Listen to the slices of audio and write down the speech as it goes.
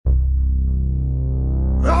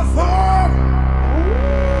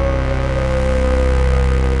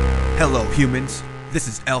Hello, humans. This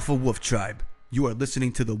is Alpha Wolf Tribe. You are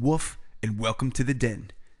listening to The Wolf, and welcome to the Den.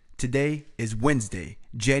 Today is Wednesday,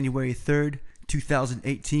 January 3rd,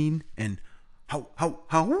 2018, and how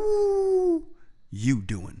you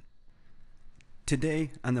doing? Today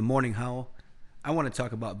on the Morning Howl, I want to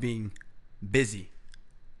talk about being busy,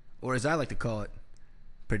 or as I like to call it,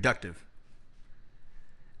 productive.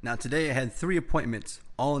 Now today I had 3 appointments,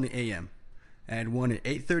 all in the AM. I had one at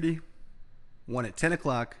 8:30, one at 10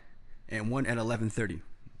 o'clock, and one at 11:30.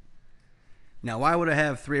 Now, why would I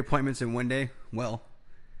have 3 appointments in one day? Well,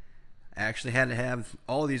 I actually had to have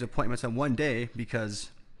all these appointments on one day because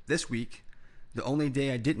this week, the only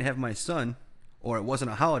day I didn't have my son, or it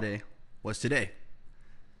wasn't a holiday, was today.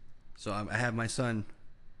 So I have my son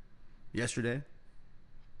yesterday,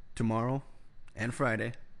 tomorrow, and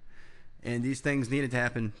Friday, and these things needed to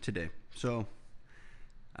happen today. So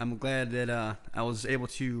I'm glad that I was able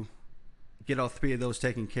to get all 3 of those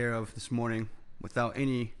taken care of this morning without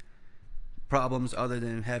any problems other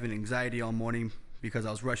than having anxiety all morning because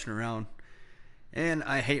I was rushing around. And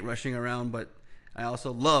I hate rushing around, but I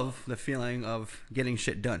also love the feeling of getting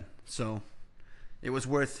shit done. So it was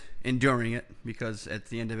worth enduring it because at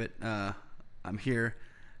the end of it, I'm here.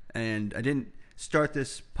 And I didn't start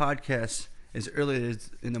this podcast as early as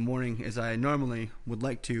in the morning as I normally would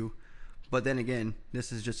like to. But then again,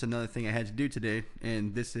 this is just another thing I had to do today,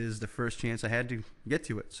 and this is the first chance I had to get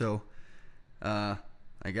to it. So, I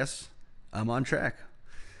guess I'm on track.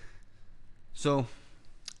 So,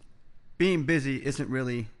 being busy isn't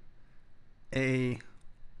really a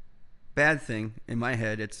bad thing in my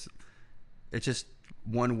head. It's just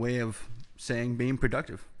one way of saying being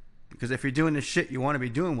productive. Because if you're doing the shit you want to be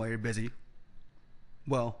doing while you're busy,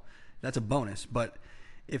 well, that's a bonus. But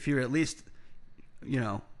if you're at least,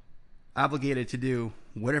 obligated to do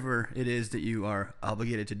whatever it is that you are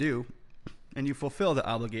obligated to do, and you fulfill the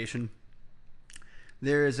obligation,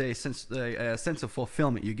 there is a sense of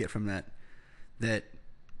fulfillment you get from that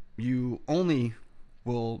you only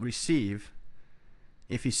will receive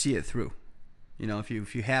if you see it through. If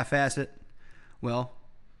you half-ass it, well,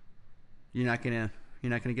 you're not gonna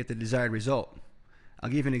get the desired result. I'll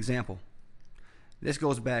give you an example. This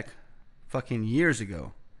goes back fucking years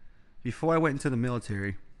ago. Before I went into the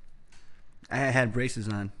military, I had braces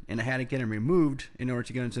on, and I had to get them removed in order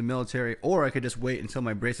to get into the military, or I could just wait until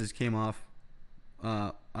my braces came off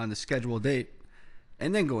on the scheduled date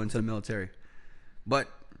and then go into the military. But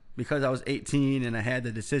because I was 18 and I had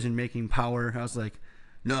the decision-making power, I was like,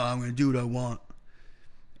 no, I'm going to do what I want.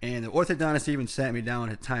 And the orthodontist even sat me down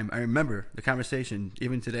at the time. I remember the conversation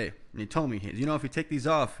even today. And he told me, if you take these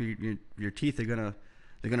off, your teeth are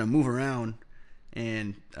gonna move around,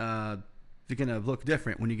 and they're gonna look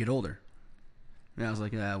different when you get older. And I was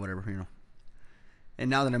like, yeah, whatever. And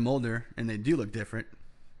now that I'm older and they do look different,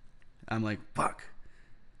 I'm like, fuck.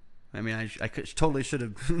 I mean, I totally should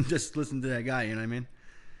have just listened to that guy, you know what I mean?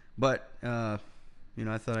 But, I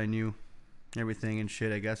thought I knew everything and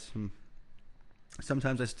shit, I guess. And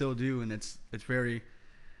sometimes I still do, and it's very,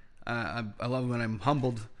 I love when I'm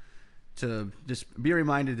humbled to just be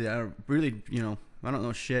reminded that I really, I don't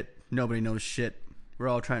know shit. Nobody knows shit. We're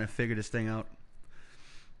all trying to figure this thing out.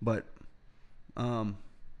 But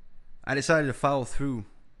I decided to follow through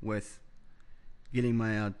with getting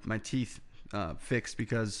my teeth fixed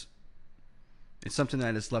because it's something that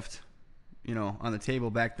I just left, on the table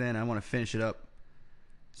back then. I want to finish it up.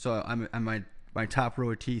 So I'm my top row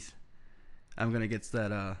of teeth. I'm gonna get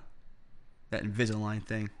that Invisalign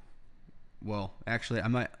thing. Well, actually,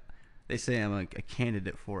 they say I'm like a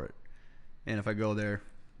candidate for it, and if I go there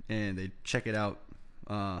and they check it out,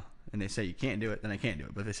 and they say you can't do it, then I can't do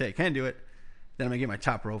it. But if they say I can do it, then I'm gonna get my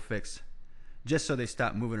top row fixed, just so they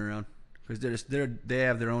stop moving around, because they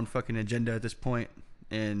have their own fucking agenda at this point,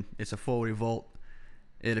 and it's a full revolt.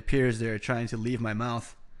 It appears they're trying to leave my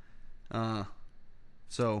mouth,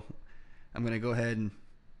 so I'm gonna go ahead and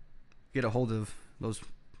get a hold of those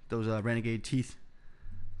renegade teeth,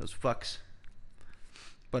 those fucks.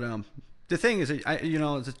 But the thing is, I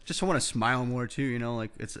just want to smile more too.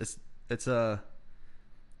 Like it's a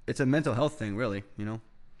mental health thing, really.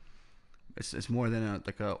 It's more than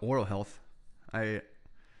a oral health. I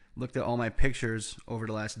looked at all my pictures over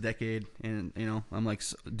the last decade, and I'm like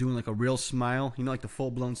doing like a real smile. Like the full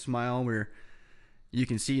blown smile where you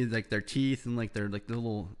can see like their teeth and like their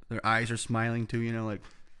eyes are smiling too.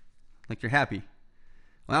 Like you're happy.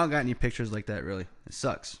 Well, I don't got any pictures like that, really. It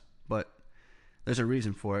sucks, but there's a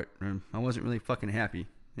reason for it. I wasn't really fucking happy,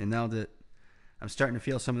 and now that I'm starting to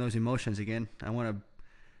feel some of those emotions again, I want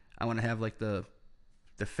to have like the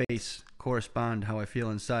face correspond how I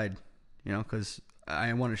feel inside, because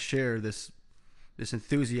I want to share this this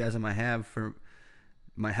enthusiasm I have for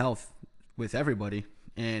my health with everybody.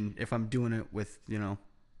 And if I'm doing it with,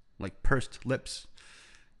 like pursed lips,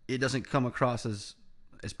 it doesn't come across as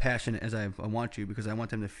passionate as I want to, because I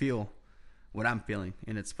want them to feel what I'm feeling.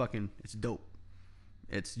 And it's dope.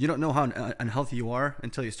 You don't know how unhealthy you are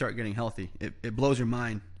until you start getting healthy. It blows your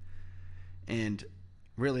mind. And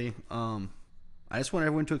really, I just want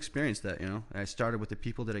everyone to experience that. I started with the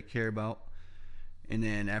people that I care about, and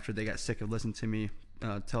then after they got sick of listening to me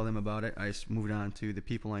tell them about it, I just moved on to the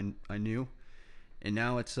people I knew, and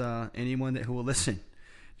now it's anyone who will listen.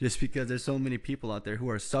 Just because there's so many people out there who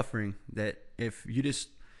are suffering, that if you just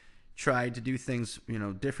try to do things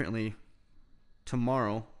differently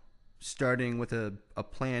tomorrow, starting with a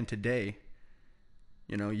plan today,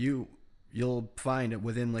 you'll find that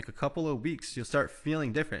within like a couple of weeks you'll start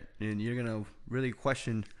feeling different, and you're gonna really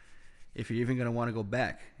question if you're even gonna want to go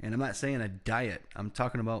back. And I'm not saying a diet, I'm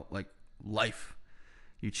talking about like life.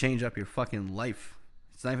 You change up your fucking life.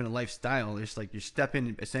 It's not even a lifestyle. It's like you're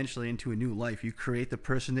stepping essentially into a new life. You create the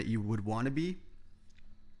person that you would want to be,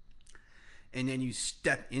 and then you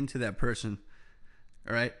step into that person.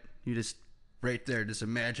 All right, you just right there, just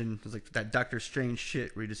imagine it's like that Doctor Strange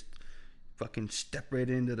shit where you just fucking step right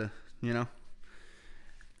into the,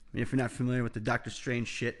 if you're not familiar with the Doctor Strange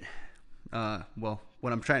shit, well,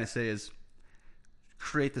 what I'm trying to say is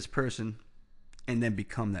create this person and then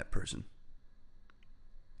become that person.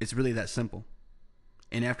 It's really that simple.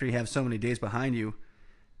 And after you have so many days behind you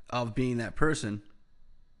of being that person,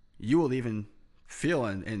 you will even feel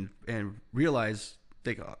and realize,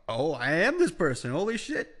 like, oh, I am this person. Holy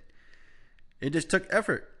shit. It just took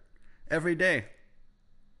effort every day.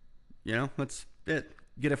 That's it.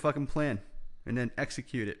 Get a fucking plan and then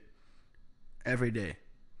execute it every day.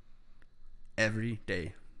 Every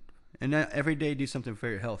day. And every day do something for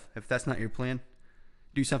your health. If that's not your plan,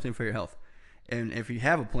 do something for your health. And if you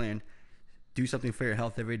have a plan, do something for your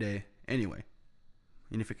health every day anyway.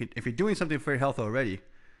 And if you're doing something for your health already,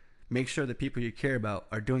 make sure the people you care about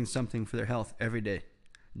are doing something for their health every day.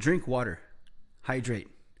 Drink water. Hydrate.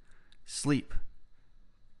 Sleep.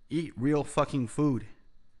 Eat real fucking food.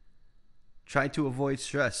 Try to avoid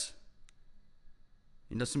stress.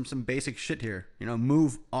 Some basic shit here.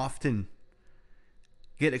 Move often.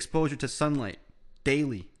 Get exposure to sunlight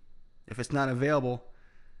daily. If it's not available,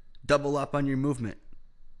 double up on your movement.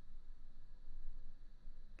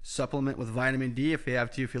 Supplement with vitamin D if you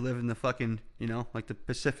have to, if you live in the fucking, like the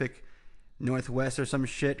Pacific Northwest or some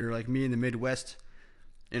shit, or like me in the Midwest.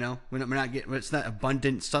 We're not getting, it's not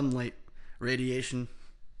abundant sunlight radiation.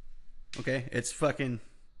 Okay? It's fucking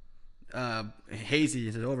hazy.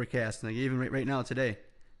 It's overcast. Like even right now today,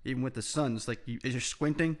 even with the sun, it's like you're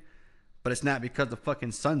squinting, but it's not because the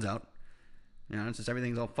fucking sun's out. It's just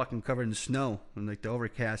everything's all fucking covered in snow, and like the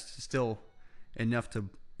overcast is still enough to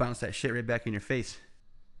bounce that shit right back in your face.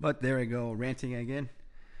 But there I go, ranting again.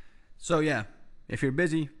 So yeah, if you're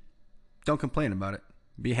busy, don't complain about it.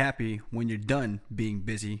 Be happy when you're done being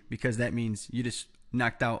busy, because that means you just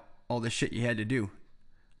knocked out all the shit you had to do.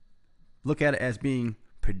 Look at it as being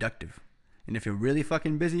productive. And if you're really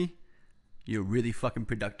fucking busy, you're really fucking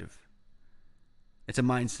productive. It's a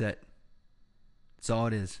mindset. That's all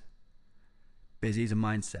it is. Busy is a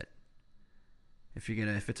mindset. If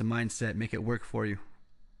it's a mindset, make it work for you.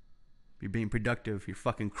 You're being productive. You're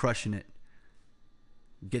fucking crushing it.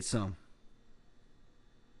 Get some.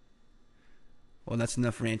 Well, that's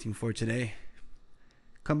enough ranting for today.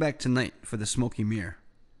 Come back tonight for the Smoky Mirror.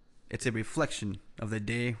 It's a reflection of the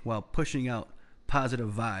day while pushing out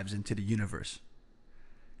positive vibes into the universe.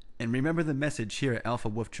 And remember the message here at Alpha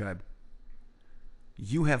Wolf Tribe.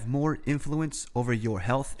 You have more influence over your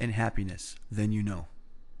health and happiness than you know.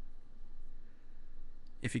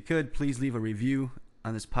 If you could, please leave a review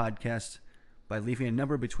on this podcast by leaving a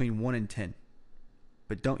number between 1 and 10.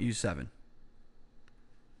 But don't use 7.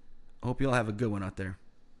 I hope you all have a good one out there.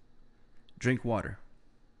 Drink water.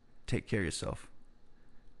 Take care of yourself.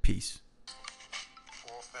 Peace.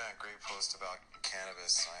 Wolfman, great post about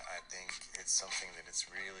cannabis. I think it's something that it's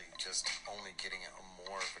really just only getting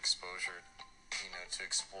more of exposure, to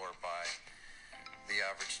explore by the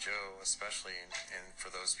average Joe, especially, and for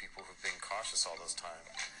those people who've been cautious all those time.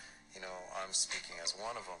 I'm speaking as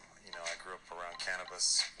one of them. I grew up around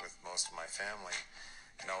cannabis with most of my family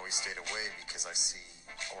and always stayed away because I see,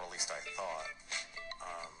 or at least I thought,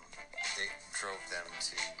 it drove them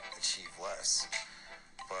to achieve less.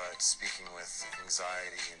 But speaking with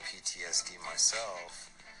anxiety and PTSD myself,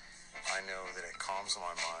 I know that it calms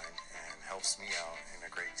my mind and helps me out in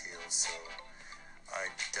a great deal. So I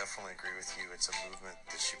definitely agree with you. It's a movement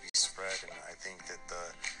that should be spread, and I think that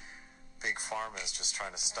big pharma is just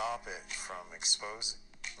trying to stop it from exposing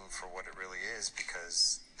for what it really is,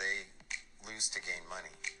 because they lose to gain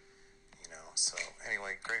money. So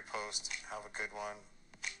anyway, great post. Have a good one.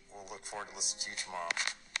 We'll look forward to listening to you tomorrow.